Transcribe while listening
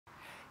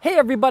Hey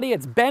everybody,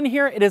 it's Ben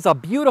here. It is a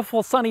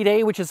beautiful sunny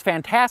day, which is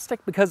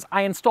fantastic because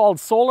I installed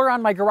solar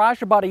on my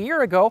garage about a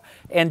year ago,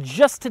 and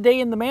just today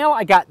in the mail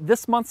I got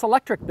this month's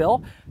electric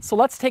bill. So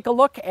let's take a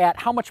look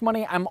at how much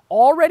money I'm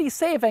already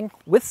saving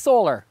with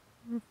solar.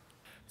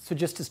 So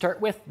just to start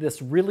with, this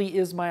really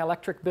is my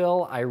electric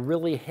bill. I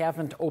really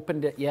haven't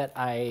opened it yet.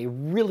 I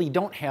really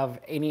don't have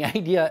any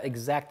idea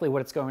exactly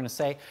what it's going to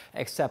say,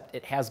 except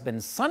it has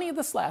been sunny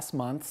this last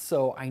month,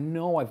 so I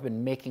know I've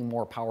been making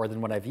more power than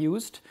what I've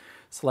used.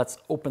 So let's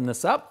open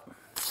this up.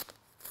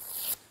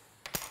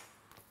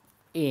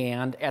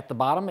 And at the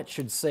bottom, it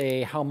should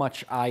say how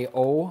much I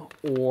owe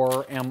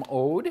or am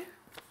owed.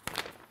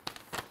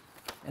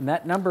 And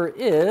that number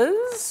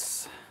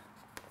is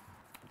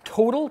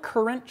total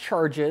current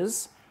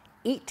charges,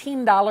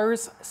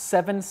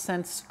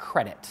 $18.07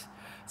 credit.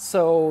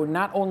 So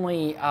not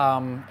only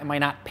am I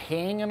not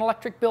paying an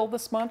electric bill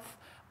this month,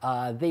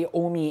 they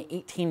owe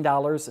me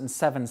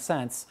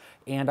 $18.07,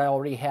 and I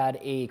already had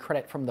a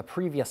credit from the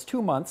previous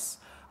 2 months,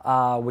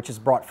 which is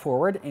brought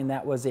forward, and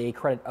that was a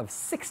credit of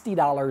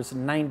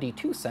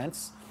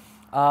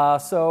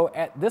 $60.92. So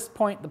at this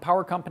point, the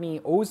power company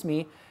owes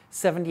me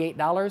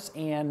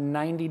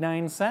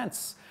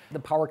 $78.99. The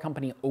power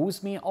company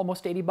owes me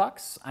almost 80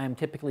 bucks. I'm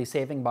typically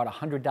saving about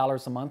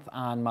 $100 a month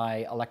on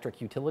my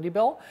electric utility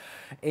bill.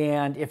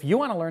 And if you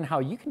want to learn how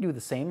you can do the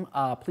same,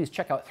 please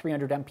check out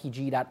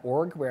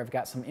 300mpg.org, where I've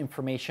got some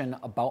information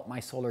about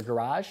my solar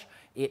garage.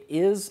 It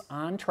is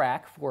on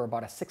track for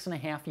about a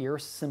 6.5-year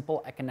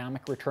simple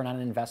economic return on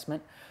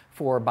investment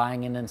for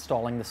buying and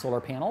installing the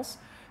solar panels.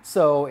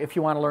 So if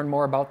you want to learn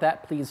more about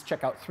that, please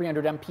check out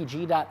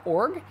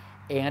 300mpg.org.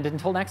 And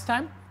until next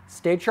time,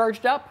 stay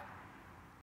charged up